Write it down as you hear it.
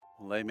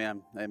Well,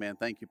 amen. Amen.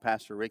 Thank you,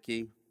 Pastor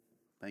Ricky.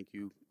 Thank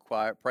you,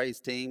 choir praise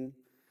team,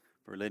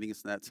 for leading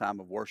us in that time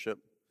of worship.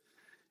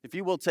 If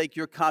you will take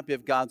your copy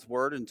of God's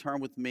Word and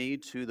turn with me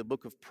to the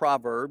book of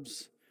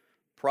Proverbs,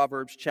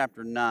 Proverbs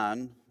chapter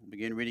 9. We'll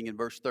begin reading in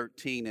verse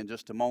 13 in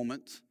just a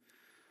moment.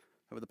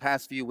 Over the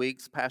past few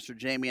weeks, Pastor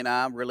Jamie and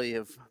I really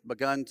have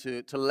begun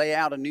to lay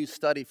out a new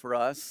study for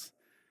us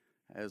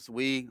as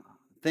we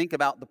think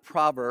about the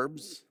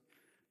Proverbs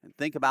and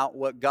think about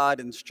what God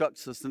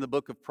instructs us in the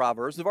book of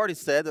Proverbs. We've already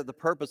said that the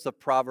purpose of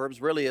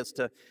Proverbs really is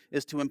to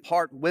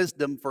impart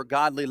wisdom for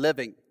godly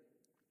living.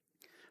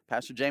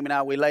 Pastor Jamie and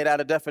I, we laid out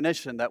a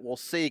definition that we'll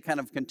see kind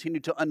of continue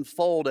to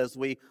unfold as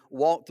we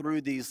walk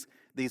through these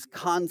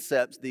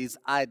concepts, these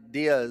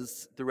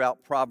ideas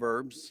throughout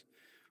Proverbs.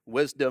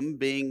 Wisdom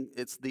being,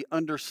 it's the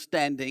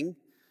understanding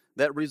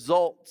that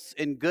results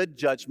in good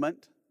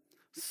judgment,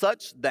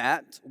 such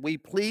that we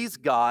please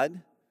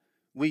God,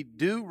 we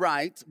do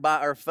right by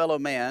our fellow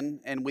man,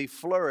 and we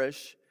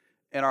flourish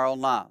in our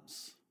own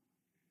lives.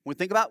 When we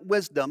think about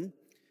wisdom,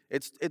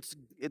 it's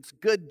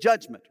good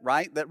judgment,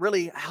 right? That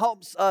really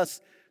helps us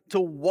to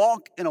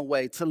walk in a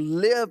way, to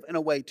live in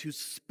a way, to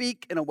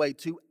speak in a way,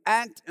 to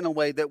act in a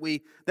way that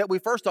we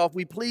first off,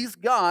 we please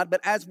God,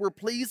 but as we're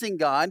pleasing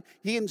God,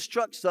 He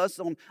instructs us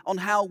on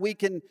how we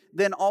can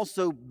then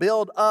also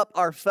build up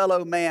our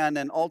fellow man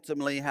and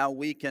ultimately how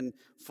we can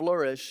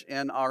flourish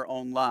in our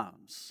own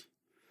lives.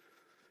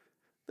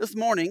 This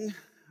morning,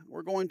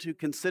 we're going to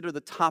consider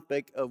the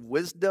topic of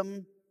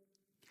wisdom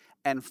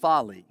and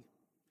folly.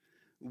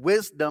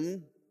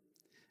 Wisdom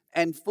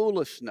and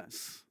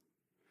foolishness.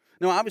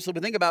 Now, obviously,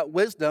 we think about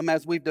wisdom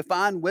as we've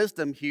defined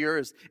wisdom here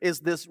is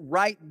this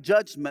right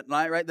judgment,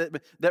 right?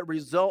 That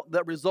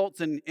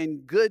results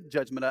in good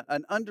judgment,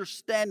 an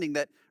understanding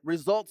that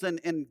results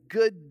in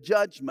good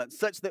judgment,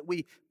 such that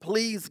we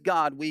please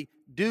God, we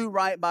do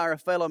right by our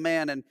fellow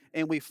man,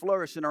 and we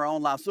flourish in our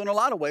own lives. So in a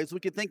lot of ways, we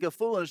could think of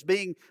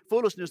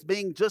foolishness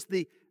being just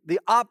the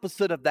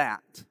opposite of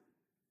that.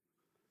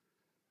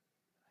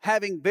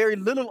 Having very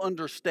little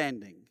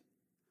understanding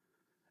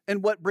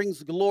and what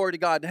brings glory to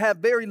God, to have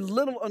very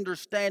little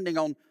understanding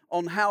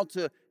on how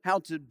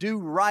to do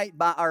right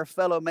by our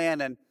fellow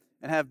man, and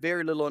have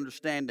very little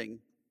understanding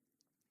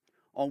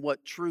on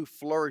what true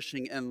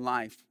flourishing in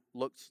life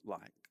looks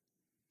like.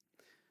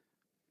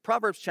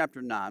 Proverbs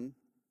chapter 9.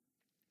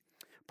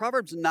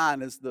 Proverbs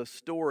 9 is the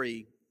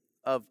story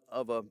of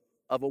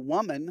a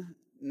woman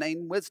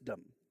named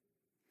Wisdom.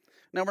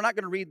 Now, we're not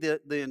going to read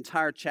the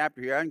entire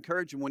chapter here. I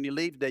encourage you, when you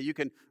leave today, you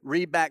can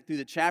read back through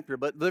the chapter.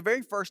 But the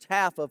very first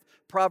half of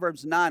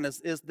Proverbs 9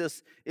 is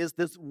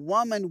this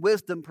woman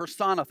Wisdom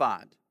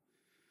personified.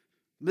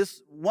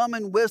 This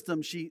woman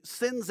Wisdom, she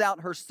sends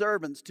out her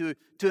servants to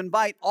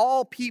invite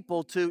all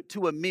people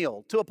to a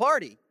meal, to a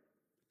party.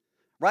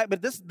 Right?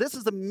 But this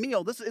is a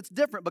meal. It's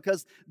different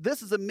because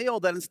this is a meal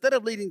that instead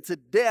of leading to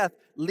death,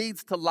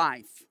 leads to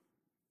life.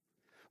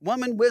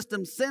 Woman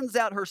Wisdom sends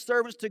out her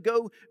servants to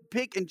go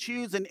pick and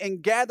choose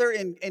and gather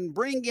and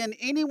bring in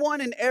anyone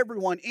and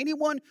everyone,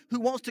 anyone who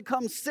wants to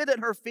come sit at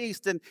her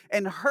feast.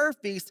 And her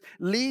feast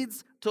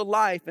leads to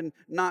life and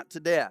not to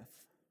death.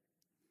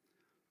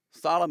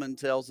 Solomon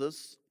tells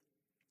us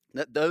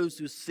that those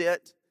who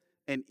sit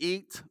and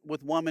eat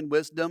with woman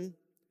Wisdom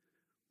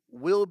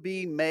will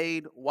be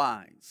made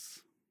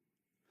wise.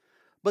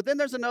 But then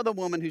there's another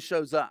woman who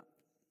shows up.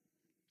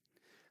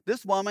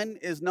 This woman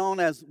is known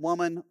as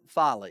Woman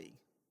Folly.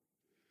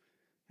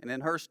 And in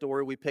her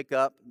story, we pick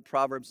up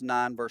Proverbs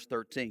 9, verse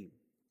 13.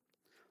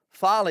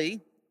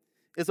 Folly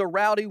is a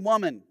rowdy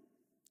woman.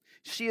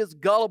 She is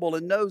gullible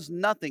and knows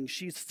nothing.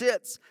 She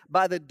sits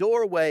by the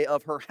doorway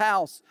of her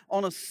house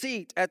on a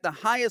seat at the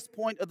highest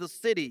point of the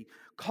city,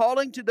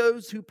 calling to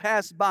those who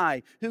pass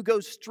by, who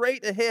go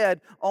straight ahead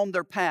on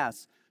their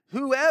paths.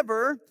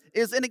 Whoever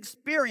is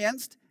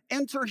inexperienced,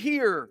 enter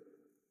here,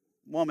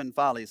 Woman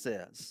Folly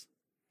says.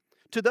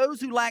 To those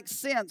who lack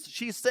sense,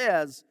 she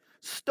says,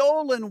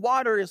 stolen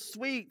water is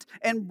sweet,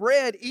 and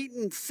bread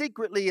eaten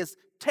secretly is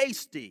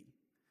tasty.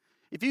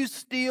 If you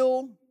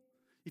steal,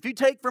 if you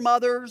take from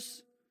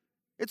others,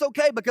 it's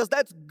okay because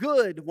that's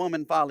good,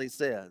 Woman Folly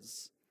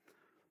says.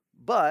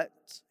 But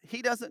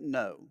he doesn't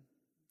know.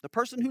 The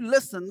person who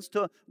listens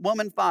to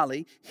Woman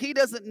Folly, he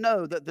doesn't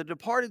know that the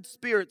departed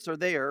spirits are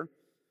there,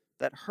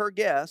 that her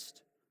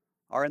guests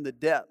are in the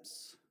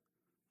depths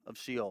of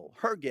Sheol.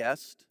 Her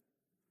guests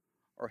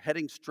are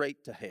heading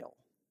straight to hell.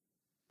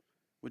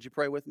 Would you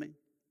pray with me?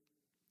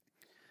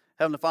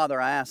 Heavenly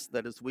Father, I ask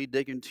that as we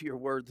dig into your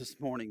word this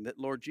morning, that,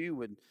 Lord, you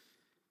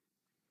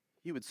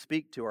would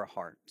speak to our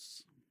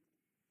hearts.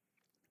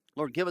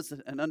 Lord, give us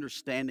an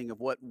understanding of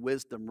what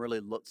wisdom really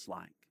looks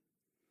like.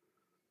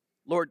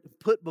 Lord,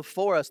 put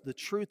before us the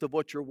truth of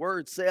what your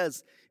word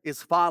says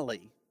is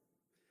folly.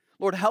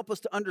 Lord, help us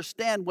to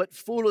understand what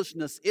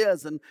foolishness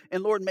is. And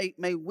Lord,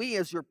 may we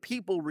as your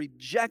people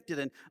reject it.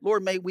 And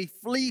Lord, may we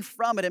flee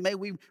from it. And may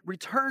we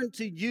return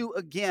to you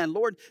again.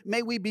 Lord,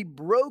 may we be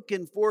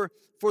broken for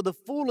the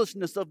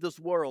foolishness of this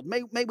world.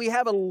 May we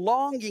have a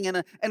longing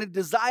and a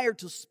desire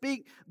to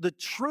speak the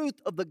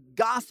truth of the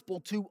gospel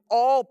to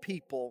all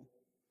people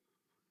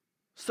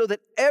so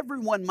that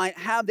everyone might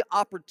have the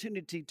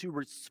opportunity to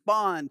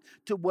respond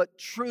to what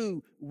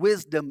true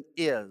wisdom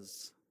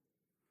is.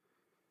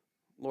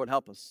 Lord,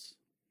 help us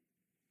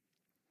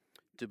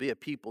to be a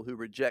people who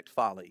reject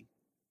folly.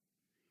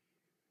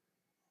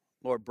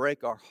 Lord,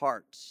 break our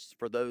hearts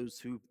for those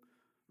who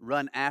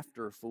run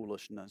after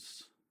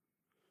foolishness.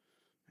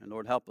 And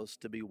Lord, help us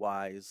to be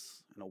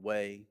wise in a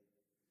way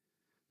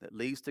that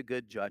leads to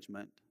good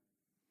judgment,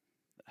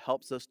 that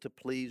helps us to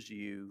please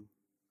you,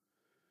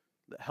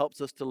 that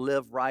helps us to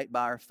live right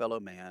by our fellow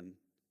man,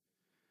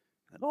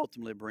 that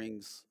ultimately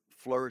brings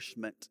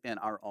flourishment in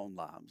our own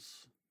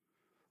lives,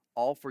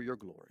 all for your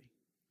glory.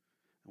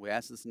 And we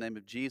ask this in the name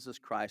of Jesus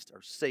Christ,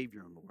 our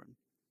Savior and Lord.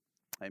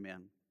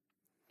 Amen.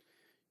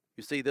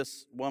 You see,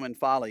 this woman,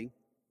 Folly,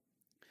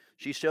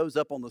 she shows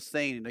up on the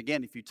scene. And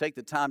again, if you take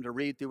the time to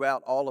read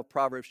throughout all of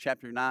Proverbs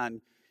chapter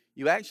 9,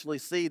 you actually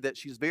see that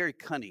she's very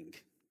cunning.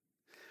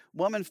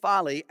 Woman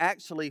Folly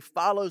actually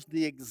follows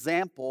the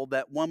example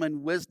that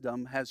woman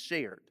Wisdom has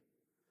shared.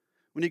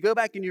 When you go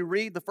back and you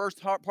read the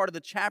first part of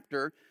the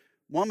chapter,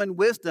 woman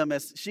Wisdom,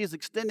 as she's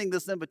extending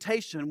this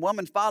invitation,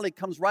 woman Folly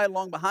comes right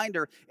along behind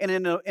her and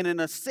in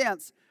a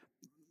sense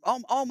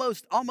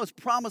almost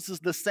promises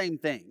the same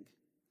thing.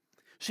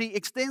 She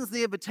extends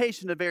the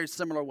invitation in a very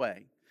similar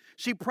way.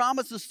 She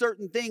promises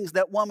certain things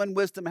that woman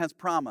Wisdom has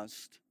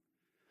promised.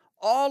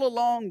 All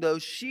along, though,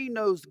 she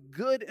knows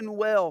good and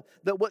well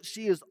that what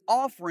she is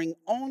offering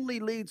only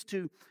leads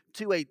to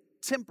a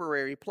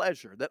temporary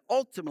pleasure that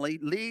ultimately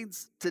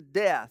leads to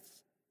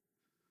death.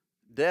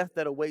 Death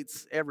that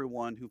awaits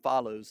everyone who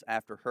follows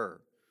after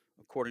her,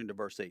 according to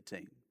verse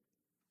 18.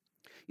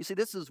 You see,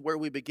 this is where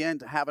we begin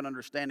to have an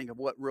understanding of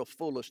what real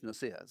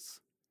foolishness is.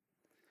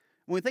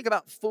 When we think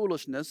about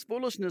foolishness,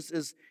 foolishness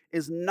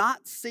is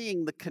not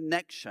seeing the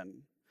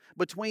connection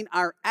between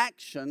our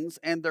actions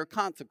and their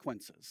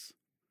consequences.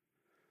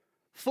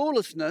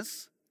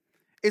 Foolishness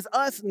is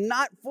us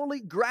not fully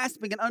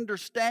grasping and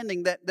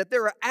understanding that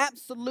there are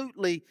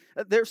absolutely,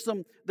 there's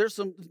some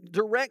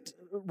direct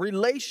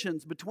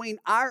relations between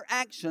our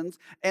actions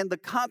and the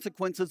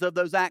consequences of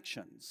those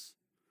actions.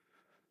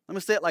 Let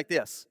me say it like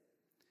this.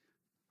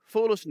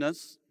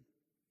 Foolishness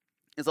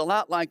is a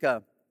lot like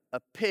a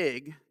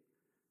pig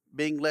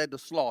being led to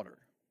slaughter,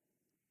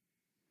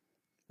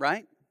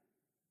 right?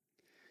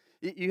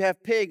 You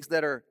have pigs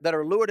that are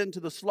lured into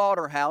the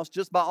slaughterhouse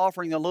just by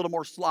offering a little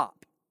more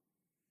slop.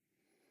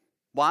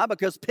 Why?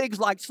 Because pigs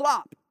like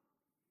slop.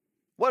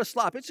 What is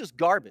slop? It's just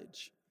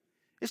garbage.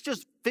 It's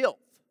just filth.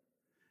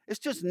 It's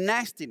just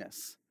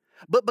nastiness.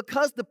 But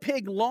because the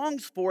pig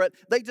longs for it,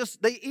 they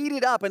eat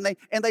it up and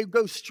they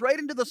go straight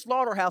into the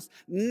slaughterhouse,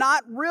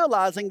 not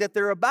realizing that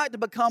they're about to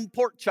become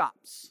pork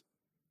chops.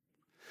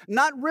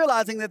 Not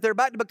realizing that they're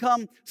about to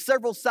become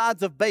several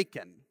sides of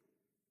bacon.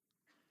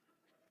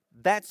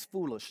 That's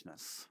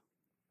foolishness.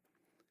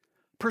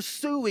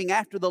 Pursuing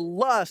after the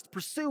lust,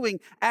 pursuing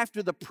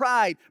after the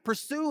pride,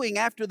 pursuing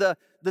after the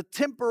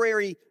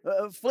temporary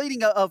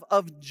fleeting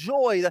of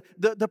joy,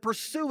 the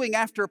pursuing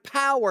after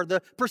power,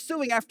 the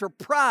pursuing after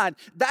pride.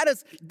 That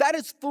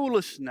is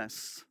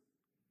foolishness.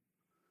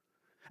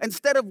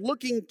 Instead of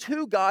looking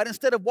to God,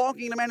 instead of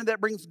walking in a manner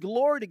that brings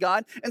glory to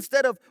God,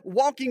 instead of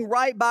walking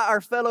right by our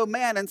fellow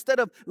man,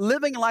 instead of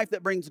living a life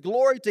that brings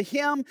glory to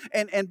Him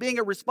and being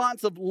a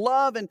response of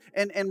love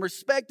and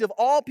respect of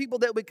all people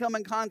that we come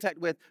in contact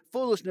with,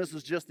 foolishness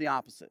is just the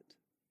opposite.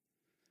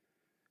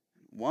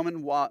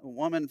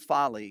 Woman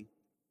folly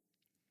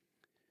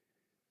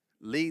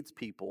leads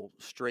people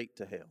straight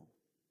to hell.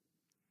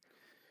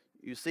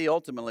 You see,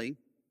 ultimately,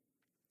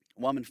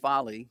 woman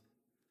folly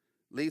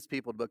leads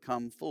people to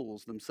become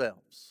fools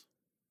themselves.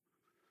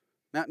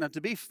 Now,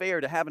 to be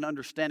fair, to have an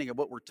understanding of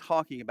what we're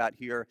talking about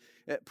here,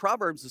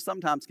 Proverbs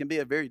sometimes can be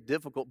a very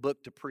difficult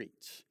book to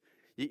preach.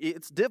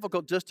 It's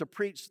difficult just to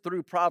preach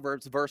through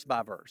Proverbs verse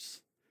by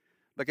verse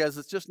because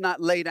it's just not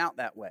laid out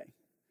that way.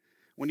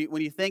 When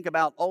you think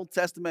about Old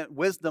Testament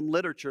wisdom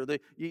literature,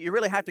 you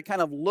really have to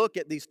kind of look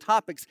at these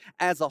topics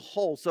as a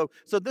whole. So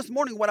this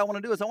morning what I want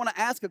to do is I want to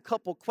ask a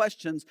couple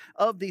questions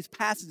of these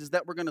passages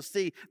that we're going to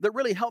see that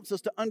really helps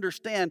us to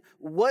understand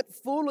what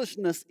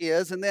foolishness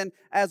is, and then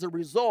as a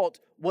result,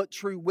 what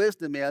true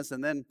wisdom is,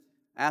 and then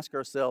ask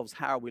ourselves,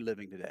 how are we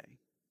living today?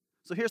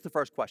 So here's the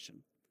first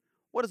question.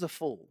 What is a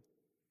fool?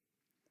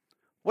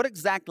 What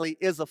exactly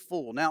is a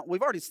fool? Now,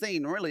 we've already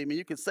seen, really,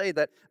 you could say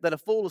that a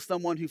fool is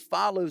someone who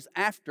follows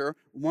after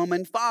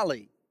woman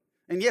folly.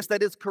 And yes,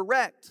 that is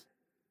correct.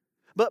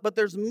 But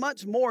there's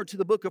much more to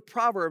the book of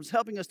Proverbs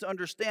helping us to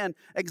understand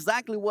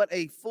exactly what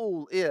a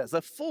fool is.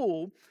 A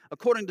fool,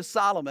 according to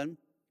Solomon,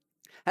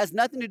 has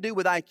nothing to do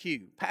with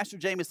IQ. Pastor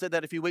Jamie said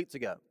that a few weeks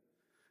ago.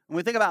 When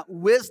we think about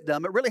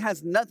wisdom, it really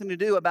has nothing to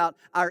do about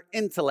our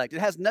intellect. It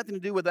has nothing to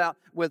do with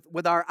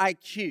our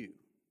IQ.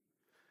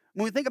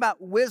 When we think about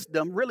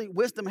wisdom, really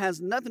wisdom has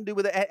nothing to do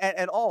with it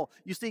at all.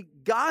 You see,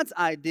 God's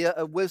idea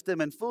of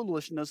wisdom and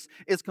foolishness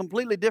is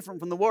completely different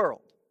from the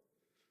world.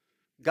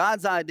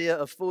 God's idea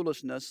of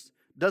foolishness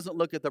doesn't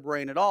look at the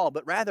brain at all,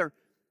 but rather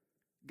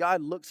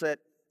God looks at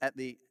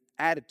the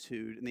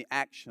attitude and the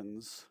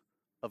actions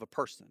of a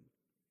person.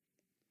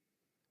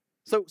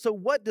 So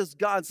what does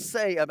God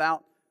say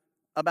about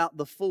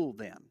the fool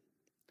then?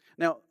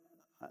 Now,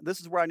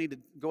 this is where I need to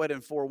go ahead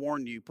and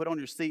forewarn you. Put on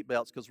your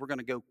seatbelts because we're going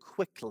to go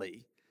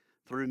quickly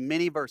through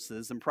many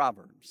verses in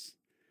Proverbs.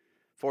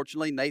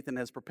 Fortunately, Nathan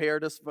has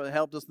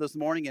helped us this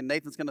morning, and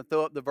Nathan's going to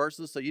throw up the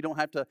verses so you don't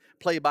have to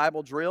play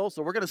Bible drill.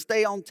 So we're going to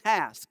stay on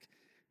task.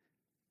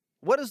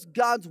 What does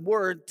God's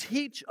word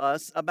teach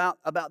us about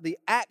the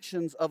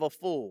actions of a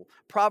fool?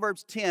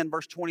 Proverbs 10,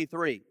 verse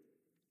 23.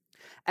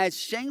 As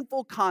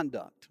shameful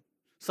conduct,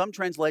 some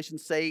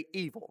translations say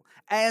evil,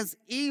 as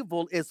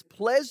evil is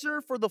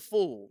pleasure for the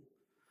fool,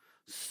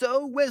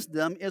 so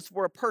wisdom is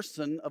for a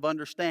person of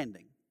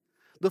understanding.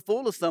 The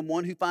fool is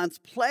someone who finds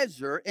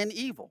pleasure in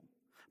evil.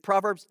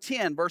 Proverbs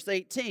 10, verse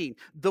 18,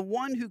 the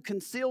one who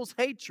conceals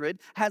hatred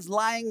has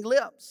lying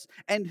lips,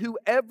 and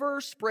whoever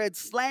spreads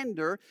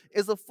slander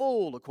is a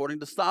fool. According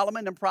to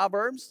Solomon in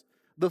Proverbs,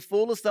 the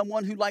fool is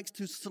someone who likes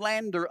to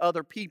slander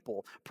other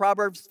people.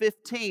 Proverbs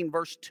 15,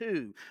 verse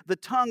 2, the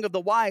tongue of the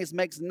wise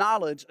makes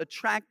knowledge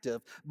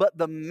attractive, but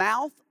the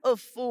mouth of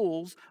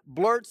fools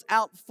blurts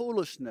out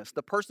foolishness.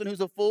 The person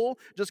who's a fool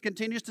just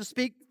continues to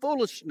speak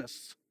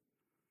foolishness,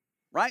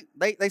 right?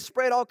 They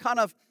spread all kind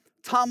of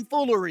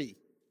tomfoolery.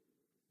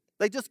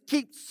 They just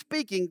keep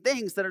speaking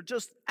things that are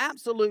just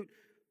absolute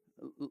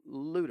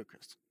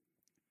ludicrous.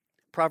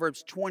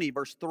 Proverbs 20,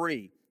 verse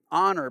 3.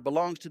 Honor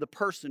belongs to the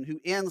person who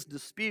ends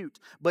dispute,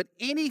 but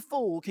any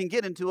fool can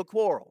get into a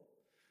quarrel.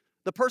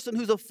 The person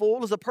who's a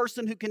fool is a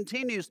person who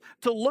continues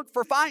to look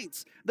for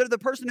fights. They're the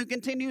person who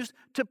continues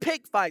to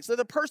pick fights. They're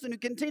the person who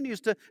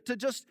continues to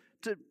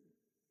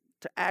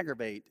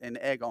aggravate and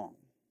egg on.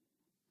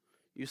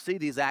 You see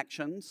these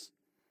actions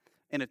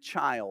in a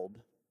child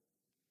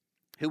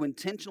who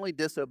intentionally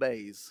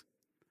disobeys,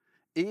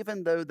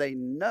 even though they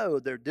know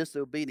their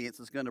disobedience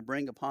is going to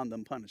bring upon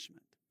them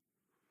punishment.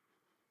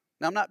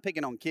 Now, I'm not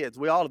picking on kids.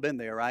 We all have been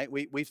there, right?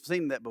 We've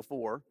seen that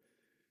before.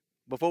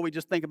 Before we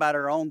just think about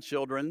our own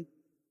children,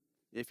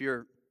 if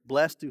you're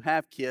blessed to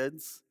have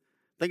kids,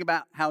 think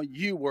about how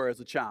you were as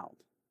a child.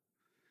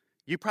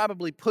 You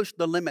probably pushed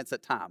the limits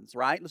at times,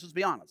 right? Let's just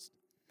be honest.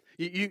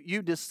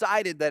 You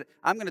decided that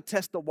I'm going to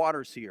test the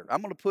waters here.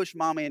 I'm going to push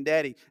mommy and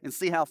daddy and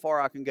see how far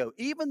I can go.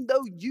 Even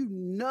though you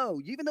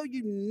knew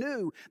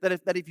that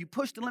if you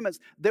pushed the limits,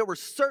 there were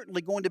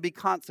certainly going to be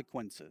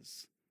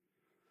consequences.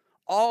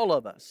 All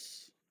of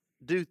us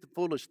do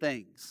foolish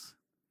things.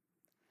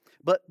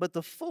 But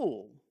the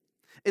fool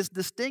is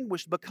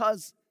distinguished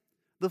because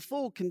the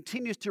fool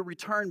continues to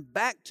return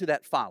back to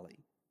that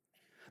folly.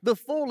 The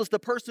fool is the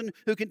person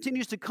who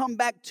continues to come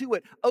back to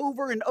it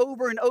over and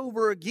over and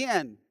over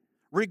again,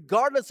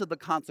 regardless of the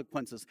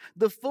consequences.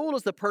 The fool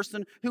is the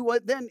person who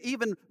then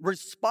even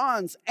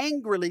responds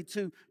angrily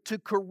to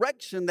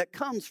correction that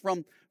comes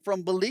from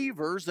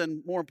believers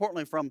and, more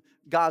importantly, from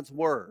God's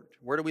word.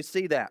 Where do we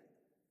see that?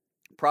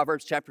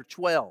 Proverbs chapter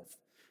 12.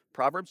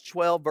 Proverbs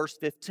 12, verse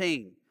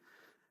 15.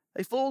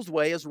 A fool's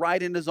way is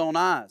right in his own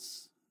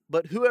eyes,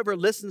 but whoever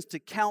listens to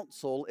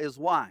counsel is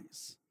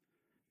wise.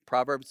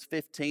 Proverbs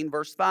 15,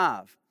 verse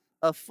 5.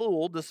 A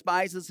fool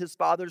despises his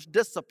father's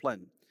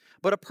discipline,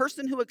 but a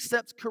person who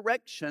accepts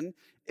correction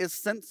is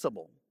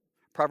sensible.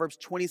 Proverbs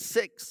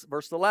 26,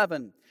 verse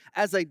 11.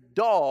 As a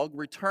dog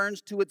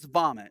returns to its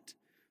vomit,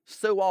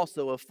 so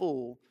also a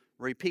fool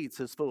repeats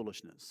his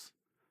foolishness.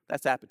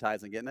 That's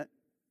appetizing, isn't it?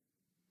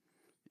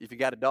 If you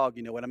got a dog,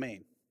 you know what I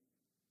mean.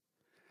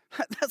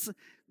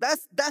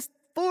 That's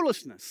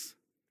foolishness.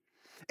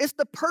 It's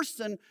the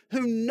person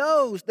who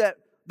knows that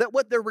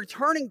what they're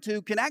returning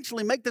to can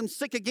actually make them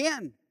sick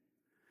again.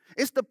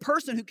 It's the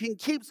person who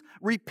keeps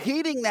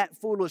repeating that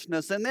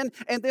foolishness. And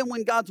then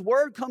when God's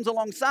word comes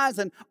alongside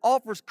and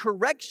offers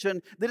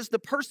correction, that it's the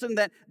person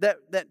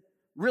that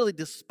really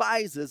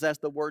despises, as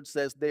the word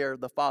says there,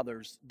 the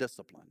father's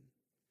discipline.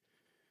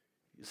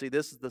 You see,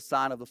 this is the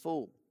sign of the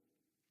fool.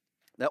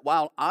 That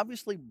while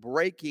obviously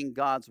breaking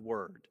God's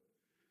word,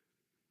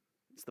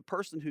 it's the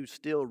person who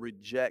still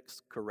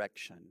rejects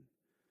correction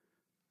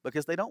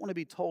because they don't want to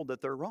be told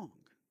that they're wrong.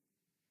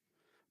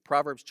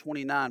 Proverbs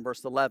 29,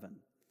 verse 11.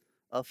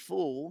 A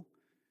fool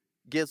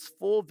gives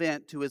full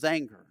vent to his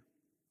anger,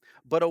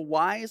 but a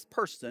wise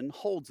person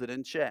holds it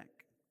in check.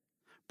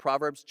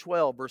 Proverbs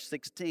 12, verse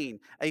 16.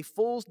 A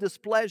fool's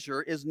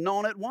displeasure is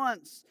known at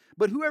once,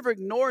 but whoever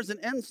ignores an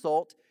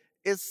insult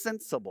is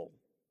sensible.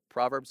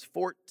 Proverbs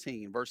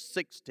 14, verse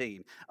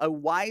 16. A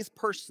wise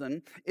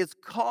person is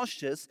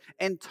cautious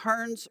and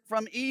turns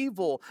from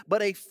evil,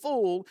 but a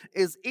fool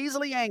is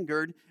easily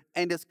angered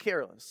and is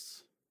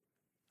careless.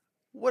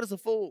 What is a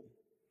fool?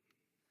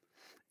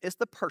 It's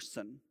the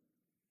person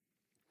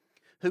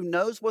who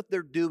knows what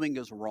they're doing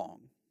is wrong,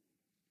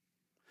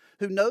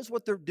 who knows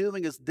what they're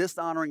doing is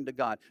dishonoring to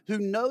God, who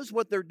knows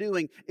what they're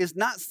doing is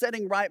not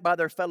setting right by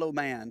their fellow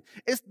man.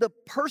 It's the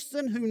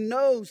person who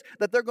knows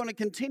that they're going to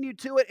continue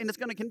to it and it's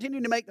going to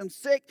continue to make them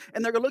sick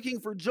and they're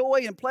looking for joy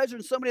and pleasure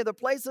in so many other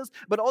places,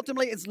 but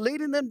ultimately it's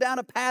leading them down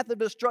a path of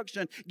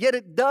destruction. Yet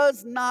it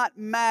does not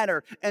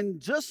matter. And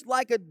just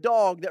like a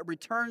dog that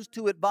returns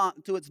to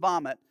its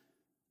vomit,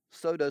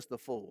 so does the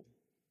fool,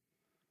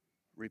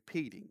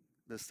 repeating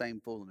the same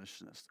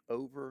foolishness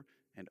over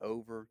and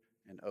over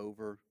and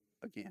over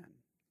again.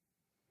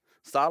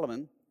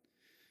 Solomon,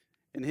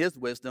 in his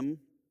wisdom,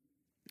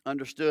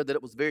 understood that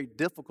it was very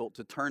difficult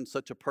to turn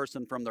such a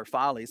person from their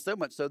folly, so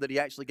much so that he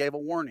actually gave a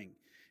warning.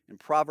 In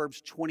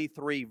Proverbs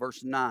 23,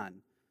 verse 9,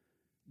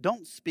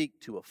 don't speak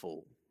to a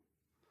fool,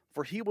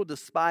 for he will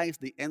despise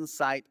the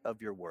insight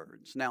of your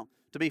words. Now,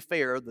 to be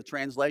fair, the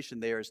translation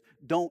there is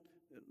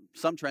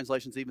some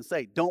translations even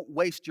say, don't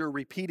waste your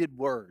repeated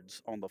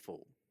words on the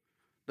fool.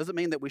 Doesn't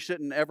mean that we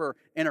shouldn't ever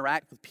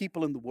interact with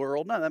people in the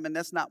world. No, I mean,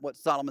 that's not what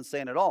Solomon's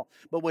saying at all.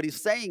 But what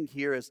he's saying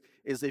here is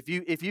if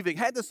you've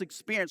had this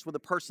experience with a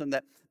person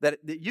that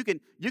you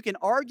can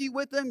argue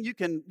with them, you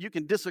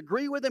can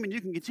disagree with them, and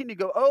you can continue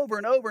to go over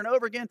and over and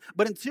over again.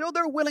 But until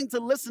they're willing to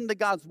listen to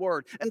God's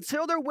word,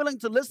 until they're willing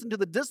to listen to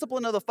the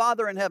discipline of the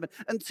Father in heaven,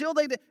 until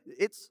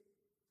it's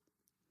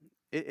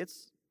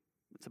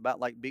about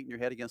like beating your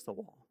head against the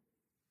wall.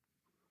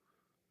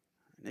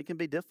 And it can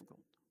be difficult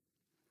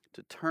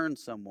to turn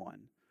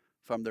someone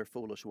from their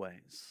foolish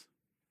ways.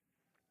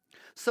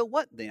 So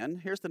what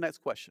then, here's the next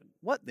question,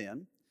 what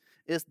then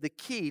is the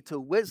key to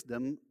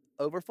wisdom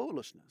over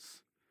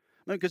foolishness?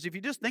 I mean, because if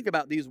you just think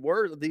about these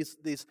words,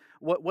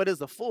 what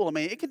is a fool? I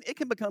mean, it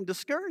can become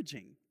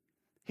discouraging.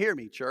 Hear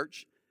me,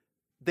 church.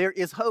 There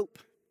is hope.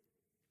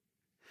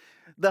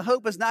 The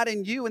hope is not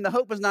in you, and the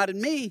hope is not in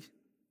me.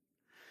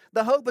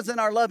 The hope is in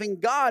our loving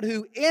God,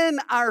 who in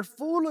our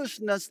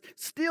foolishness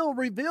still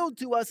revealed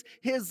to us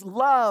his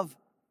love,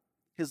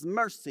 his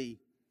mercy,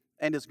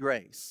 and his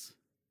grace.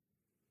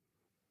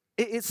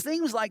 It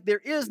seems like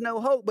there is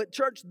no hope, but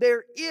church,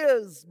 there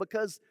is,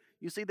 because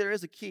you see, there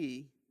is a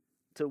key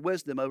to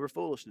wisdom over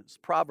foolishness.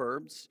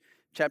 Proverbs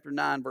chapter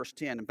 9, verse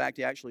 10. In fact,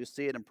 you actually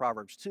see it in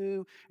Proverbs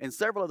 2 and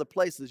several other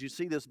places you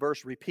see this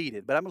verse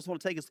repeated. But I just want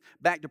to take us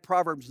back to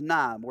Proverbs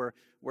 9, where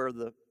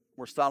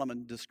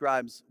Solomon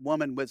describes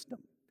woman wisdom.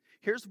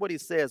 Here's what he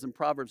says in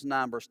Proverbs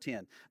 9, verse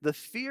 10. The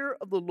fear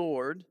of the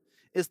Lord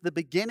is the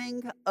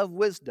beginning of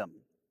wisdom,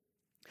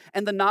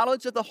 and the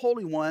knowledge of the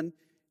Holy One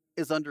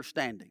is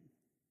understanding.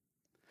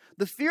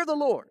 The fear of the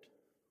Lord,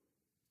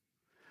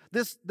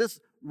 this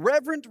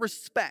reverent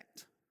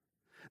respect,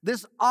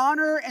 this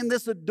honor and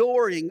this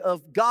adoring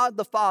of God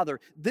the Father,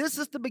 this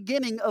is the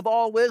beginning of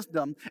all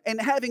wisdom.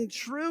 And having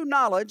true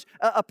knowledge,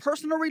 a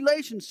personal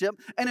relationship,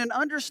 and an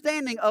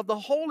understanding of the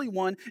Holy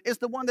One is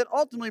the one that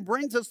ultimately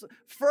brings us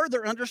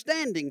further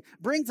understanding,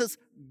 brings us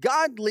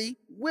godly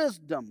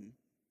wisdom.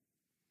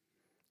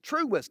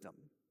 True wisdom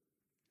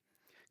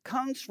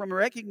comes from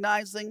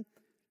recognizing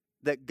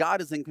that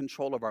God is in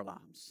control of our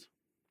lives.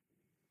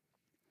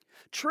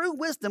 True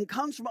wisdom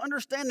comes from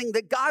understanding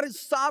that God is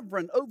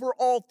sovereign over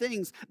all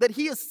things, that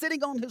he is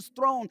sitting on his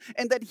throne,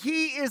 and that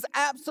he is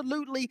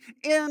absolutely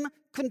in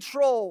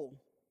control.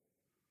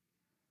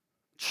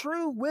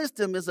 True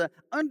wisdom is an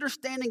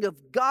understanding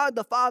of God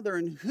the Father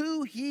and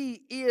who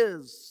he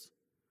is.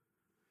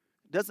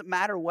 It doesn't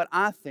matter what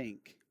I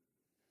think.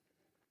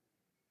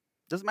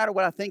 It doesn't matter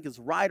what I think is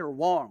right or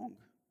wrong.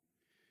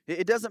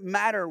 It doesn't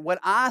matter what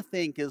I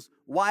think is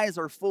wise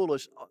or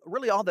foolish.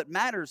 Really, all that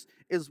matters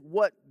is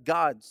what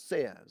God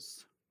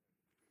says.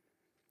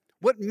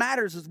 What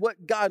matters is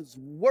what God's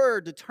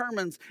word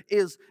determines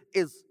is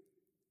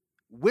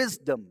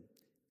wisdom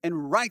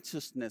and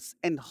righteousness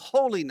and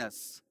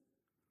holiness.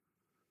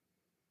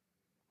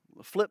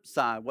 The flip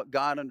side, what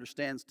God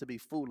understands to be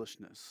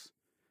foolishness,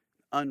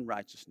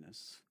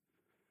 unrighteousness,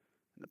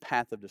 and the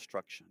path of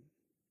destruction.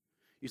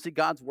 You see,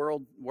 God's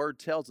word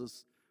tells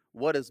us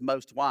what is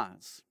most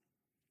wise.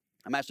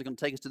 I'm actually going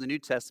to take us to the New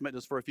Testament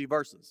just for a few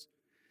verses.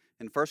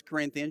 In 1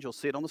 Corinthians, you'll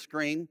see it on the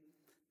screen.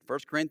 1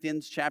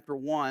 Corinthians chapter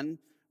 1,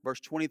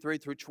 verse 23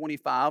 through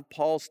 25,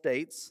 Paul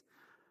states,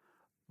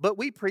 "But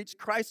we preach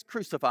Christ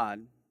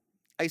crucified,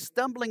 a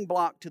stumbling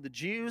block to the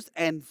Jews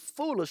and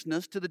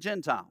foolishness to the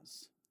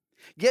Gentiles.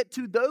 Yet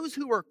to those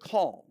who are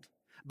called,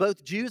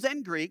 both Jews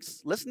and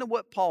Greeks," listen to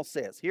what Paul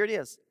says. Here it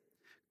is.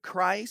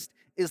 "Christ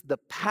is the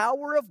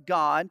power of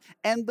God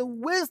and the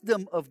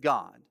wisdom of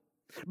God.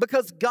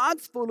 Because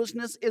God's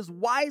foolishness is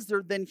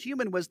wiser than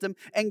human wisdom,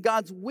 and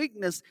God's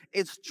weakness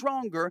is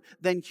stronger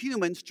than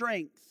human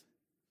strength."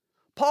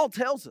 Paul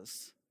tells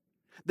us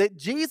that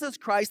Jesus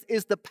Christ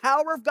is the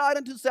power of God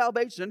unto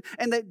salvation,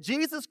 and that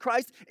Jesus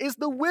Christ is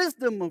the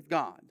wisdom of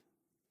God.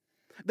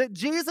 That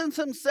Jesus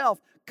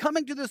himself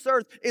coming to this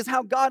earth is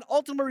how God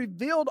ultimately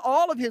revealed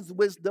all of his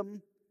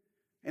wisdom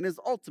and his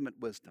ultimate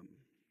wisdom.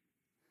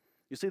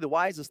 You see, the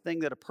wisest thing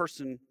that a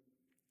person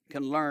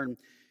can learn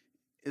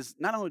is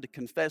not only to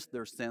confess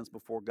their sins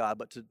before God,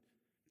 but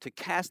to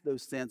cast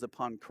those sins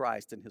upon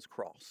Christ and his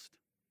cross.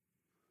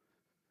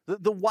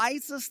 The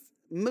wisest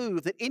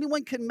move that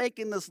anyone can make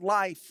in this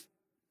life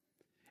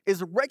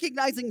is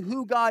recognizing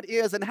who God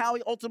is and how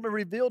he ultimately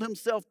revealed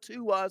himself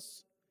to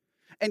us,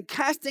 and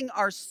casting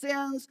our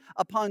sins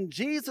upon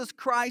Jesus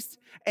Christ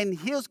and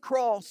his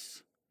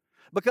cross,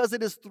 because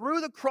it is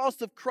through the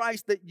cross of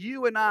Christ that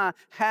you and I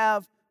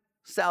have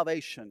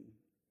salvation.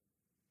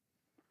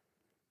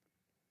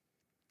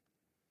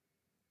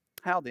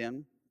 How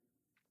then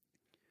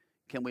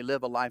can we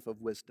live a life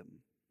of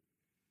wisdom?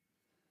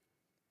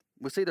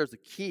 We see there's a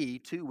key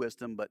to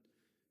wisdom, but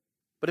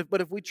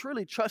if we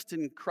truly trust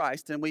in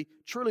Christ and we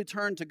truly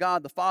turn to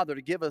God the Father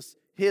to give us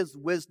his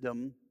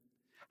wisdom,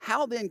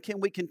 how then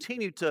can we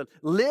continue to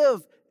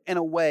live in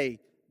a way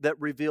that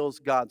reveals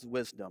God's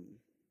wisdom?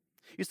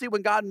 You see,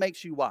 when God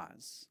makes you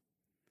wise,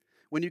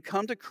 when you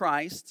come to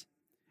Christ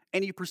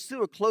and you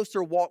pursue a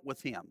closer walk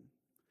with him,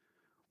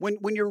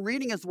 when you're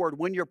reading his word,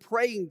 when you're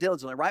praying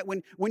diligently, right?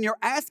 When you're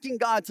asking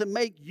God to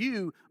make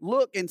you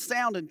look and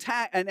sound and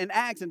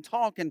act and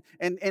talk and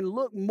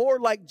look more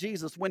like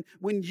Jesus,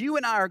 when you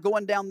and I are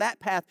going down that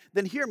path,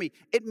 then hear me,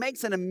 it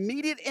makes an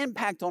immediate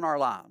impact on our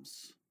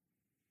lives.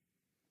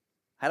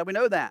 How do we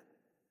know that?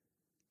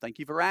 Thank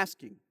you for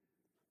asking.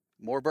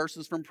 More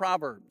verses from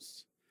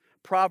Proverbs.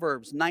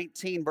 Proverbs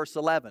 19, verse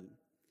 11.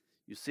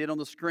 You see it on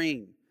the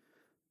screen.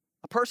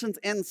 A person's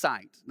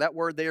insight, that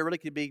word there really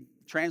could be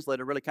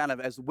translated really kind of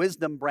as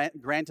wisdom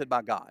granted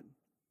by God.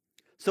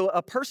 So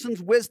a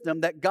person's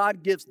wisdom that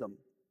God gives them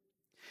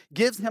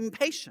gives him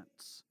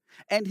patience.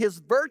 And his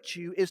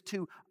virtue is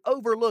to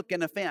overlook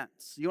an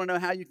offense. You want to know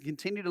how you can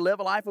continue to live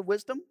a life of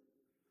wisdom?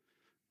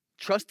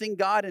 Trusting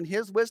God in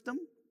his wisdom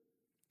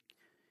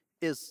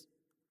is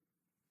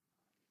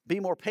be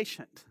more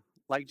patient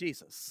like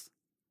Jesus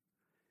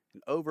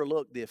and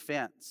overlook the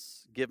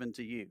offense given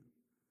to you.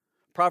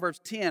 Proverbs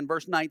 10,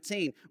 verse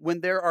 19,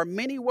 when there are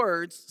many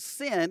words,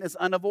 sin is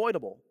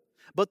unavoidable.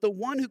 But the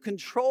one who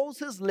controls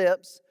his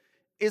lips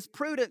is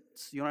prudent.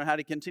 You know how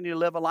to continue to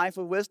live a life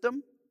of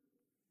wisdom?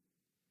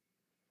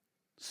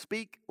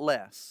 Speak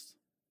less.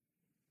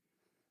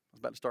 I was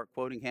about to start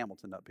quoting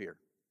Hamilton up here.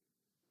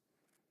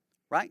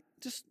 Right?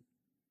 Just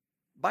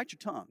bite your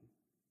tongue.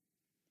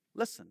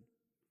 Listen.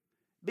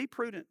 Be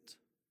prudent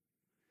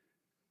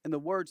in the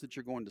words that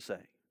you're going to say.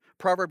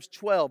 Proverbs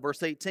 12,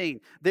 verse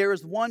 18. There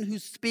is one who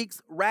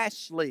speaks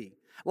rashly,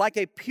 like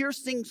a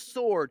piercing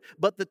sword,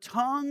 but the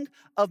tongue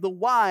of the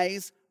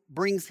wise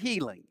brings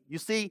healing. You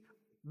see,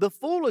 the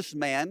foolish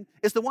man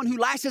is the one who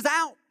lashes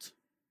out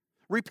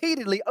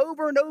repeatedly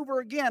over and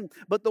over again.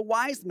 But the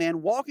wise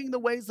man, walking the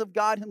ways of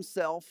God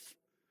himself,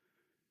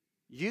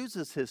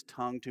 uses his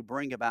tongue to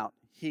bring about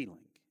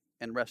healing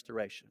and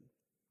restoration.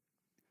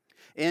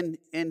 In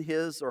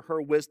his or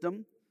her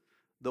wisdom,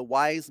 the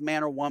wise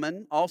man or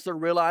woman also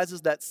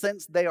realizes that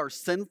since they are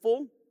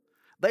sinful,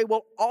 they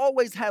will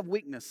always have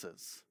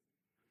weaknesses.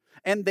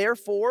 And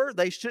therefore,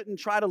 they shouldn't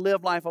try to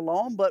live life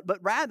alone, but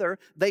rather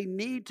they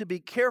need to be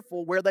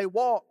careful where they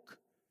walk.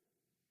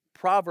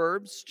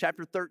 Proverbs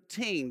chapter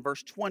 13,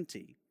 verse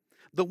 20.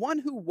 The one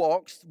who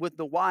walks with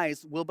the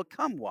wise will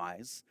become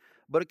wise,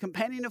 but a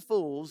companion of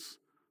fools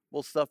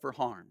will suffer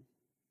harm.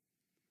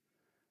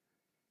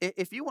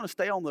 If you want to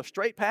stay on the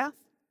straight path,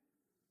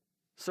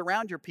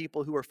 surround your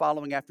people who are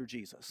following after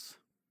Jesus.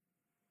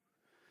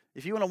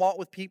 If you want to walk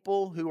with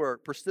people who are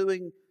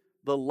pursuing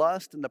the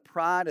lust and the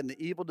pride and the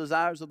evil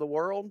desires of the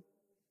world,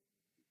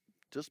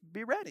 just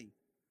be ready,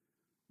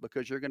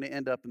 because you're going to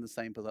end up in the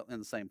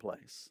same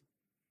place.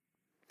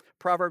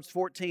 Proverbs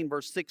 14,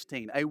 verse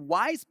 16. A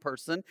wise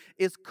person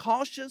is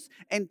cautious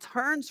and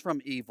turns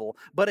from evil,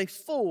 but a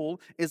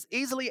fool is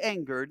easily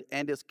angered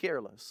and is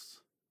careless.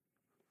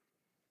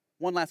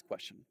 One last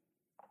question.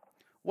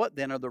 What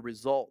then are the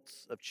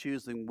results of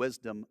choosing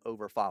wisdom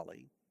over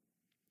folly?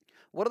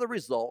 What are the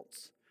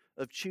results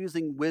of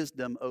choosing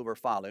wisdom over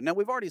folly? Now,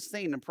 we've already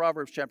seen in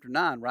Proverbs chapter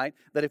 9, right,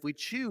 that if we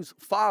choose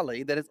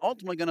folly, that it's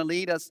ultimately going to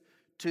lead us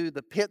to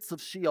the pits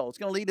of Sheol. It's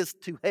going to lead us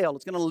to hell.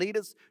 It's going to lead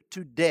us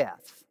to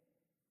death.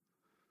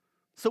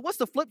 So what's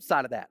the flip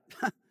side of that?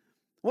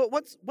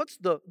 What's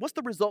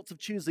the results of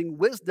choosing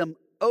wisdom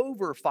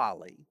over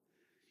folly?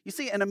 You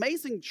see, an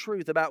amazing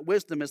truth about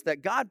wisdom is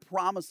that God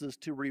promises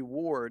to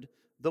reward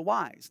the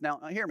wise. Now,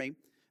 hear me.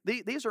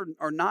 These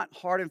are not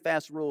hard and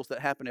fast rules that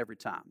happen every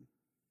time.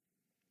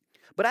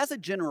 But as a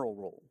general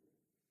rule,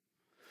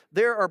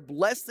 there are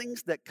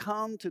blessings that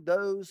come to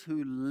those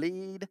who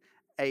lead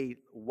a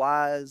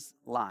wise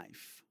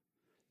life.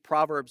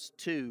 Proverbs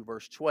 2,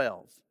 verse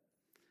 12.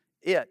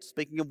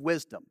 Speaking of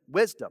wisdom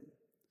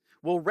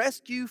will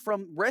rescue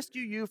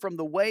you from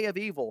the way of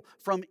evil,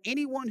 from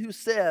anyone who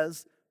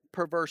says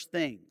perverse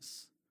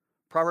things.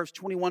 Proverbs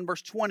 21,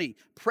 verse 20,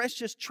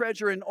 precious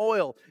treasure in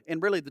oil,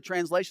 and really the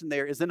translation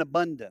there is in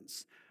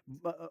abundance.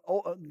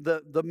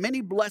 The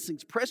many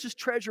blessings, precious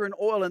treasure in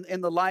oil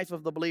in the life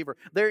of the believer.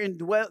 They're in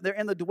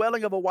the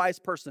dwelling of a wise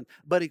person,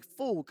 but a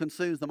fool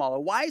consumes them all. A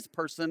wise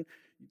person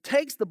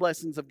takes the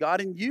blessings of God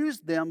and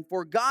uses them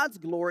for God's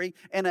glory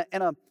in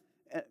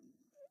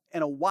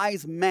a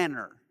wise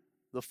manner.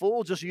 The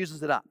fool just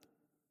uses it up.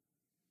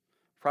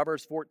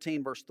 Proverbs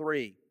 14, verse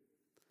 3.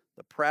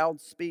 The proud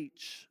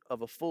speech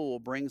of a fool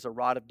brings a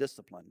rod of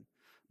discipline,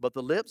 but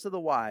the lips of the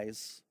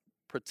wise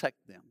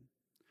protect them.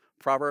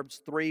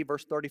 Proverbs 3,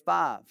 verse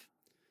 35.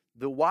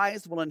 The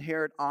wise will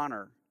inherit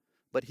honor,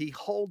 but he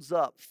holds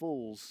up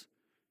fools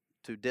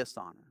to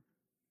dishonor.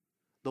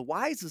 The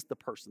wise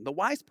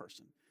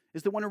person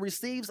is the one who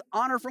receives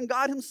honor from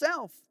God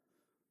himself,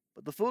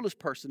 but the foolish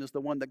person is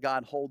the one that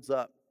God holds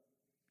up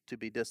to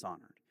be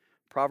dishonored.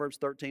 Proverbs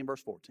 13,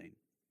 verse 14.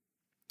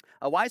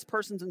 A wise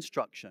person's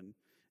instruction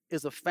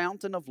is a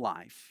fountain of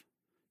life,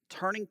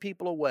 turning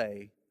people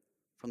away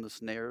from the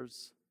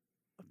snares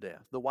of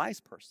death. The wise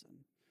person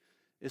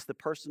is the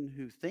person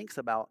who thinks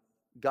about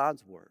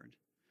God's word,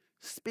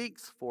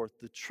 speaks forth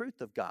the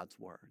truth of God's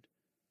word.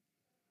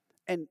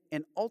 And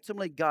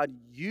ultimately, God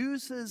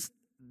uses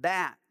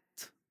that,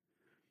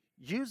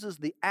 uses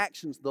the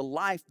actions, the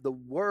life, the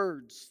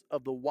words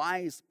of the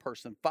wise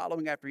person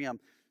following after him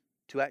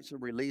to actually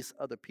release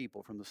other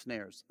people from the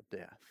snares of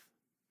death.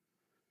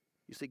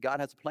 You see, God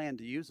has a plan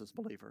to use us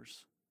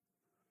believers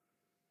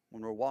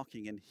when we're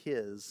walking in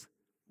His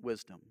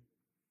wisdom.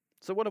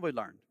 So what have we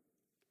learned?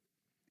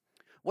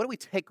 What do we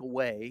take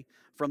away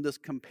from this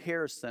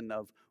comparison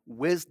of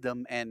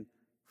wisdom and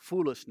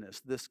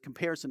foolishness, this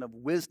comparison of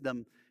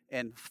wisdom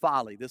and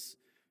folly, this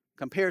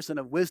comparison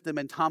of wisdom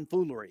and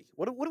tomfoolery?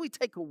 What do we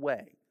take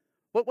away?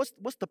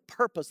 What's the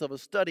purpose of a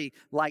study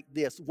like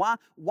this?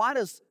 Why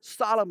does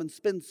Solomon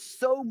spend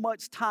so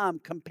much time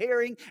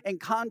comparing and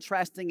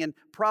contrasting in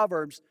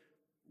Proverbs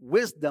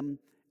wisdom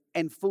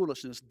and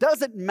foolishness?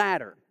 Does it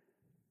matter?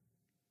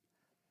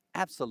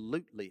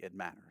 Absolutely it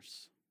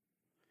matters.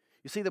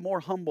 You see, the more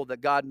humble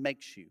that God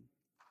makes you,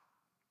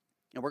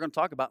 and we're going to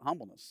talk about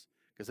humbleness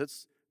because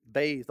it's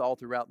bathed all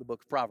throughout the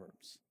book of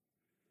Proverbs.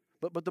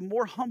 But the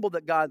more humble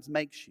that God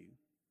makes you,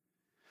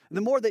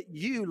 the more that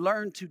you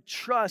learn to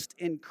trust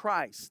in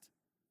Christ,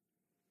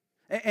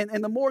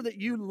 and the more that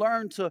you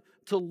learn to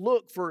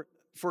look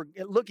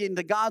look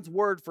into God's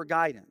word for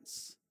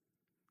guidance,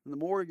 and the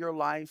more your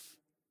life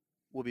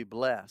will be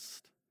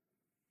blessed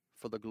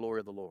for the glory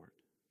of the Lord.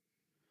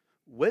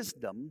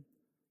 Wisdom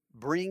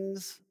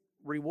brings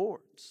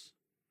rewards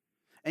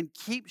and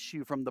keeps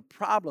you from the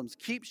problems,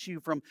 keeps you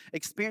from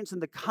experiencing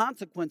the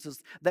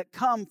consequences that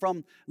come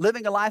from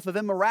living a life of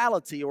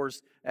immorality, or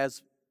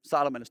as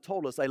Solomon has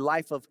told us, a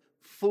life of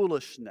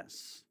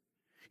foolishness.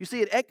 You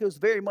see, it echoes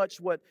very much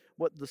what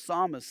the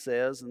psalmist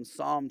says in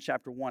Psalm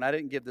chapter 1. I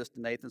didn't give this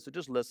to Nathan, so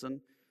just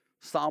listen.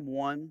 Psalm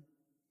 1.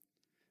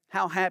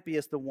 How happy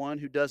is the one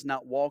who does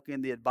not walk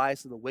in the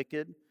advice of the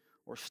wicked,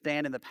 or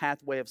stand in the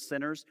pathway of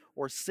sinners,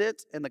 or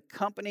sit in the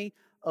company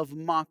of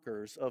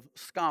mockers, of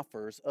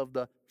scoffers, of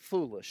the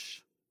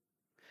foolish.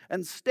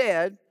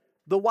 Instead,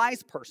 the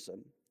wise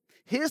person,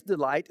 his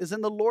delight is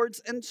in the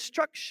Lord's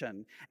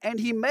instruction, and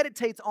he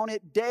meditates on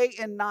it day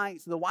and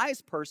night. So the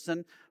wise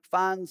person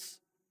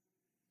finds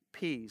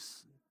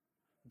peace,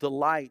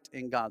 delight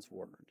in God's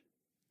word.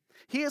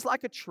 He is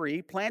like a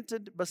tree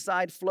planted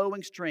beside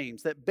flowing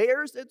streams that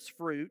bears its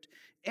fruit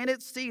in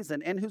its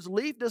season, and whose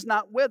leaf does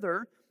not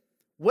wither.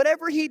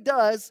 Whatever he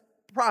does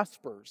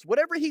prospers.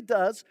 Whatever he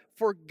does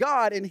for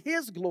God and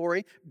His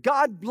glory,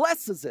 God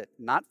blesses it.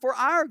 Not for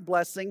our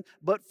blessing,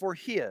 but for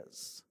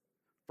His.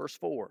 Verse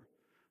 4.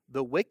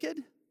 The wicked,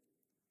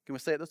 can we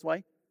say it this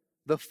way?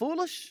 The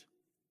foolish,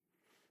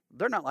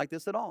 they're not like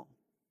this at all.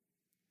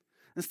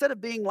 Instead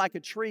of being like a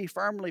tree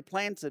firmly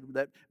planted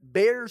that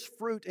bears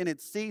fruit in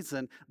its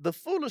season, the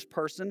foolish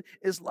person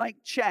is like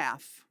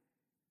chaff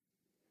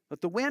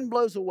that the wind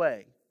blows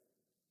away.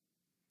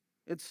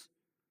 It's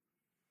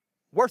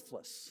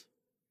worthless.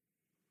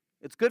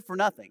 It's good for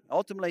nothing.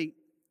 Ultimately,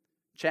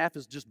 chaff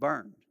is just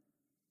burned.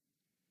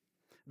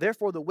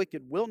 Therefore, the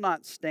wicked will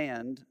not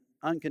stand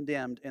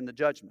uncondemned in the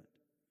judgment,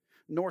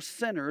 nor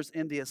sinners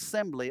in the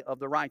assembly of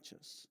the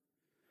righteous.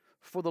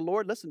 For the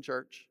Lord, listen,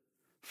 church,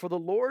 for the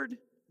Lord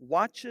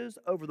watches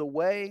over the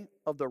way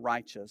of the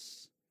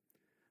righteous,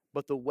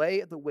 but the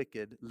way of the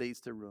wicked leads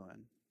to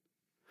ruin.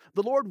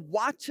 The Lord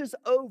watches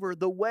over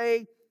the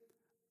way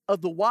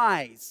of the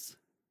wise,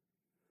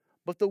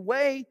 but the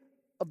way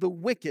of the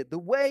wicked, the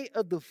way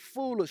of the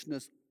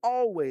foolishness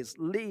always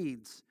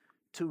leads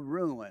to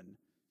ruin,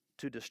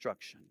 to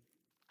destruction.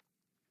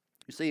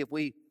 You see, if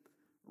we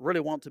really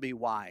want to be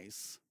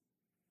wise,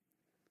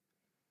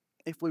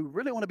 if we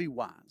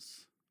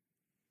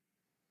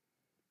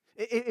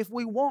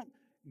want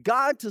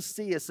God to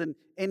see us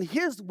in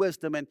His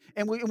wisdom, and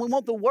we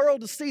want the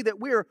world to see that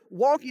we are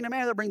walking in a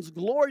manner that brings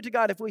glory to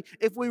God,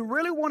 if we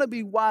really want to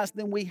be wise,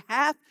 then we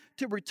have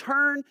to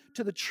return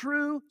to the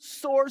true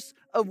source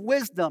of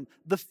wisdom,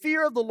 the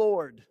fear of the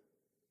Lord,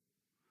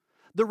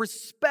 the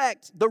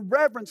respect, the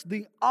reverence,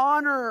 the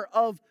honor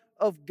of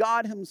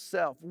God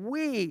Himself.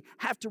 We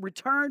have to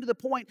return to the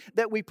point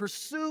that we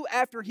pursue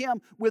after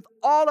Him with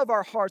all of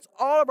our hearts,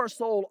 all of our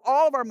soul,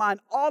 all of our mind,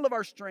 all of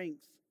our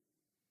strength.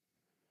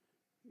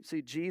 You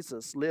see,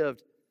 Jesus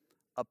lived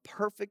a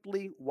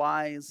perfectly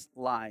wise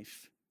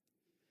life,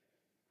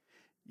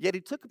 yet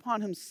He took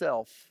upon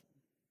Himself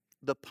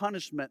the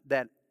punishment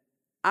that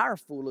our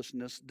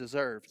foolishness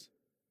deserved.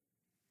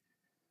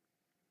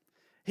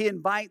 He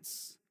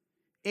invites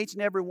each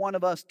and every one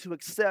of us to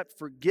accept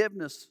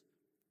forgiveness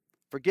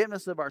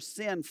of our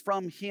sin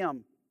from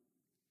Him.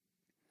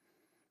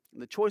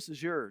 And the choice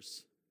is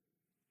yours.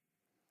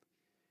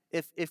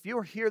 If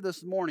you're here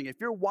this morning,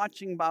 if you're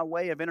watching by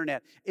way of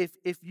internet,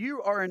 if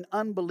you are an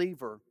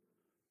unbeliever,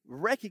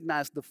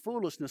 recognize the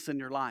foolishness in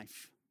your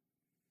life.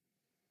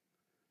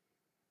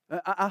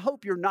 I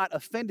hope you're not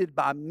offended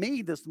by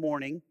me this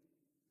morning.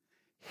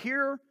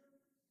 Hear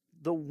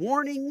the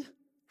warning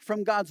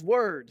from God's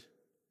word.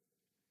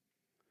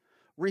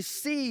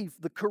 Receive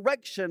the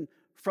correction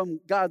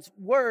from God's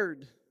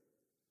word.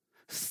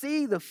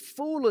 See the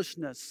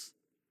foolishness.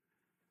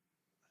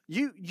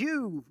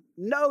 You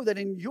know that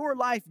in your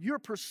life you're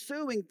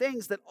pursuing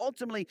things that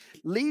ultimately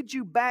lead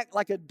you back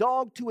like a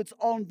dog to its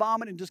own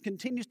vomit and just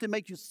continues to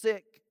make you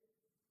sick.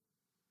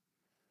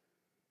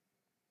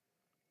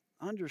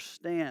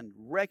 Understand,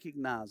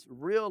 recognize,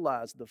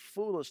 realize the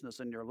foolishness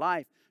in your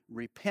life.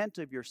 Repent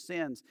of your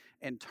sins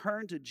and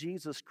turn to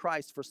Jesus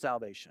Christ for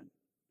salvation.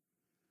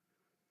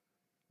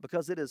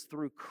 Because it is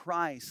through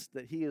Christ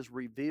that He has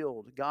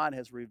revealed, God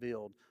has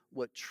revealed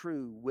what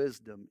true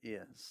wisdom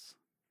is.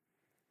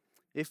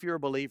 If you're a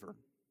believer,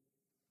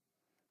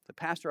 the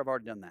pastor, I've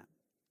already done that.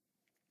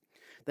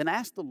 Then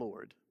ask the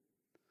Lord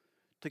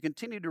to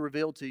continue to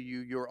reveal to you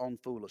your own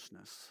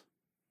foolishness.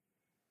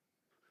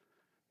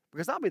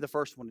 Because I'll be the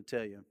first one to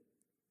tell you,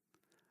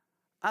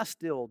 I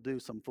still do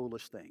some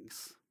foolish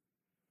things.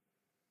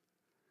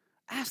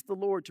 Ask the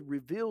Lord to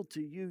reveal to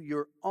you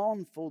your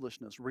own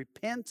foolishness.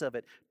 Repent of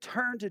it.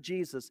 Turn to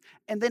Jesus.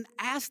 And then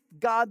ask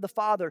God the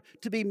Father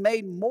to be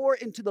made more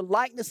into the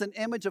likeness and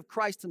image of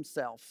Christ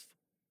Himself.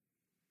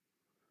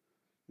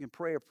 You can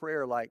pray a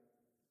prayer like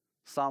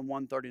Psalm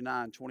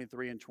 139,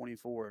 23 and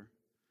 24.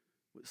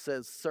 It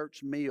says,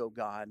 search me, O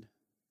God,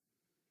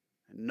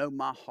 and know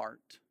my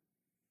heart.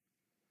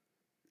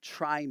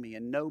 Try me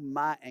and know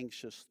my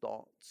anxious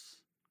thoughts.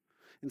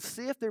 And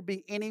see if there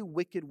be any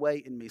wicked way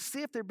in me.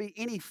 See if there be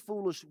any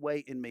foolish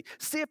way in me.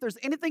 See if there's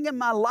anything in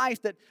my life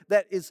that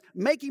is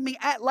making me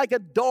act like a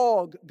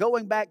dog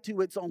going back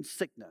to its own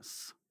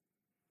sickness.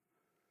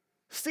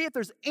 See if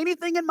there's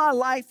anything in my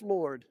life,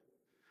 Lord,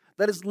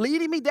 that is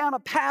leading me down a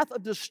path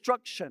of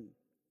destruction.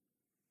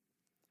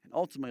 And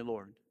ultimately,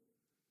 Lord,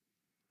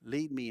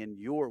 lead me in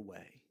your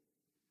way,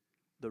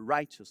 the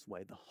righteous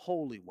way, the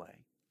holy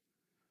way,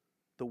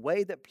 the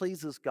way that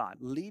pleases God.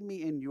 Lead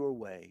me in your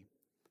way,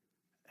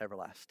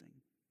 everlasting.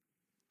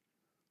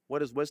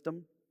 What is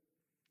wisdom?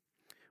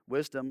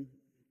 Wisdom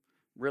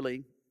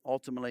really,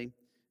 ultimately,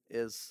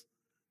 is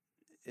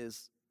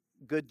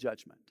good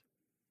judgment.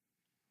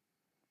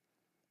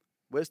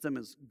 Wisdom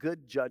is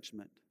good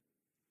judgment.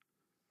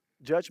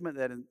 Judgment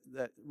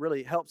that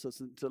really helps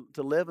us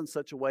to live in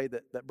such a way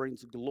that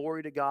brings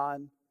glory to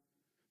God,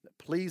 that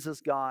pleases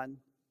God,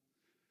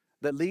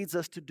 that leads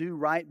us to do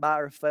right by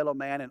our fellow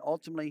man, and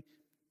ultimately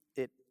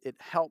it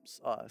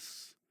helps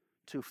us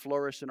to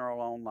flourish in our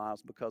own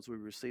lives because we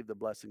receive the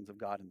blessings of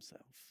God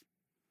Himself.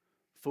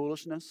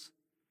 Foolishness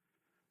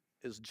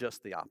is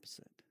just the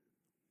opposite.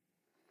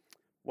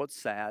 What's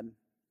sad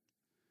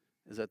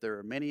is that there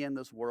are many in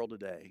this world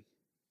today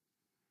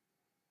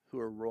who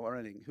are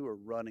running, who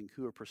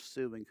are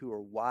pursuing, who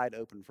are wide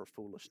open for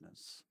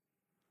foolishness.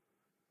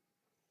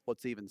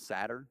 What's even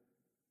sadder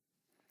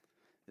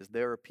is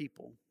there are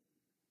people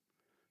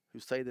who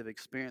say they've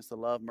experienced the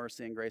love,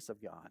 mercy, and grace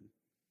of God,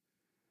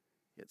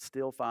 yet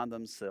still find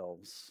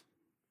themselves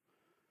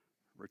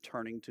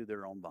returning to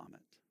their own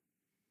vomit,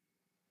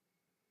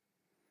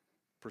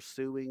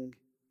 pursuing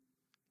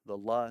the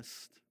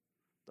lust,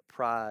 the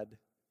pride,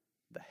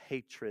 the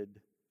hatred,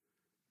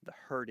 the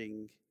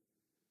hurting,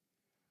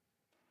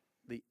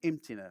 the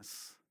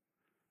emptiness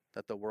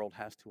that the world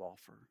has to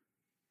offer.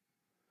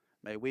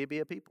 May we be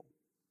a people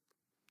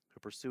who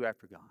pursue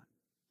after God.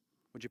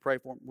 Would you pray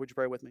for me? Would you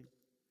pray with me?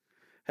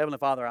 Heavenly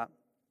Father, I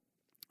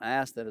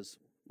ask that as,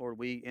 Lord,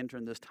 we enter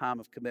in this time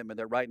of commitment,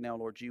 that right now,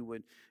 Lord, you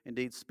would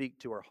indeed speak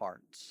to our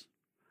hearts.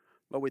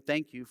 Lord, we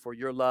thank you for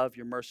your love,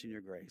 your mercy, and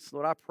your grace.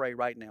 Lord, I pray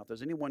right now, if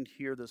there's anyone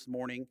here this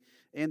morning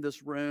in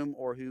this room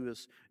or who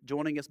is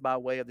joining us by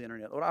way of the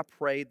internet, Lord, I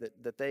pray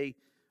that they,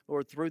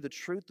 Lord, through the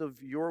truth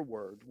of your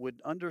word,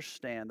 would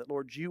understand that,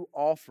 Lord, you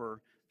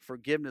offer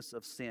forgiveness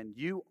of sin.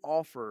 You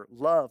offer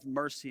love,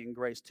 mercy, and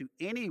grace to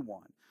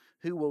anyone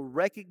who will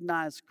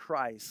recognize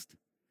Christ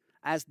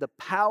as the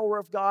power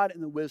of God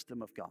and the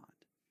wisdom of God.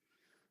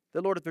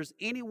 That, Lord, if there's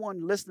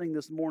anyone listening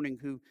this morning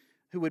who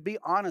would be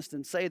honest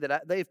and say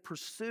that they've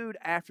pursued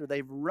after,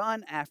 they've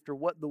run after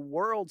what the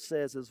world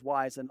says is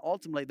wise, and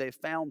ultimately they've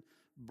found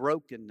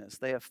brokenness,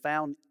 they have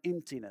found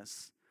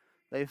emptiness,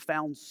 they've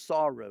found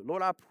sorrow.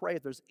 Lord, I pray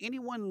if there's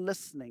anyone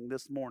listening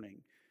this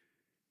morning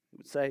who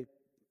would say,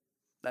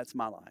 that's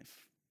my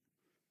life,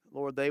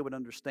 Lord, they would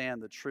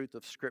understand the truth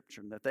of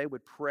Scripture, and that they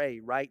would pray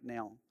right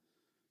now,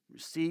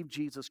 receive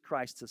Jesus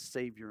Christ as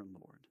Savior and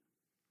Lord.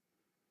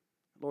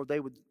 Lord, they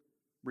would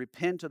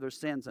repent of their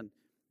sins and,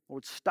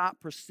 Lord, stop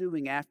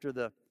pursuing after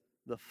the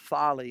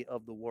folly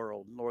of the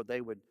world. Lord,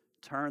 they would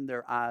turn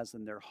their eyes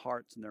and their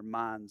hearts and their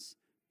minds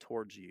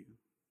towards you.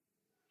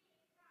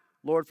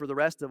 Lord, for the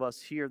rest of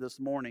us here this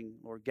morning,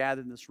 Lord,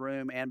 gathered in this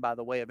room and by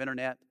the way of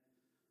internet,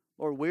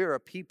 Lord, we're a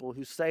people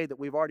who say that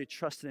we've already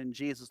trusted in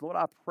Jesus. Lord,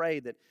 I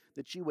pray that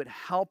you would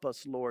help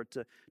us, Lord,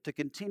 to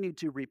continue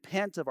to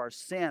repent of our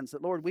sins.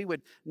 That, Lord, we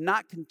would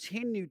not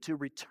continue to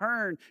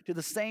return to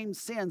the same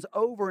sins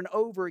over and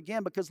over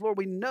again because, Lord,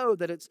 we know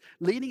that it's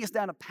leading us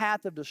down a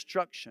path of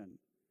destruction.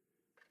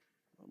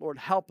 Lord,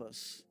 help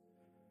us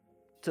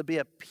to be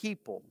a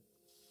people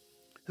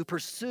who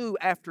pursue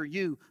after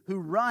you, who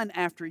run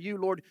after you,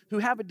 Lord, who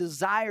have a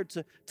desire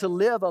to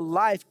live a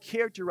life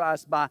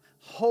characterized by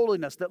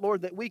holiness, that,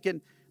 Lord, that we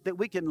can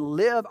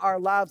live our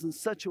lives in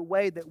such a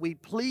way that we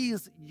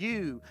please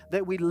you,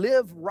 that we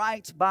live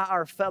right by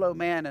our fellow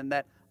man, and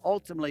that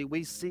ultimately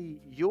we see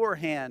your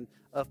hand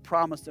of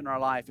promise in our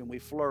life and we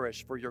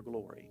flourish for your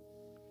glory.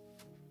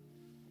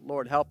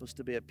 Lord, help us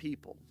to be a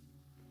people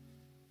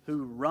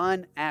who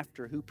run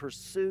after, who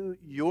pursue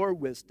your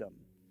wisdom,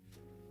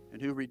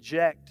 and who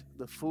reject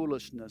the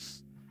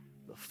foolishness,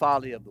 the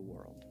folly of the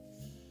world.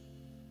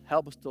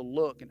 Help us to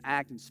look and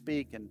act and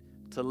speak and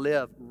to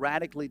live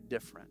radically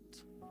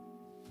different.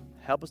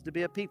 Help us to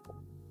be a people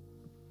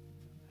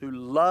who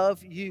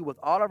love you with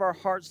all of our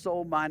heart,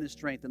 soul, mind, and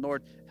strength. And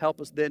Lord, help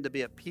us then to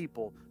be a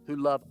people who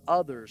love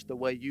others the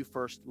way you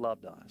first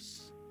loved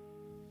us.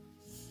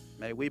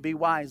 May we be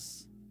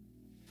wise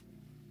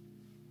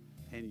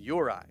in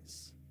your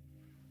eyes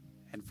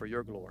and for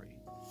your glory.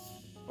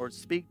 Lord,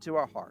 speak to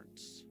our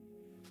hearts.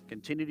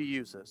 Continue to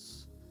use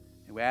us.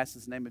 And we ask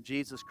in the name of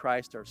Jesus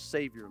Christ, our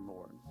Savior and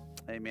Lord.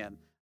 Amen.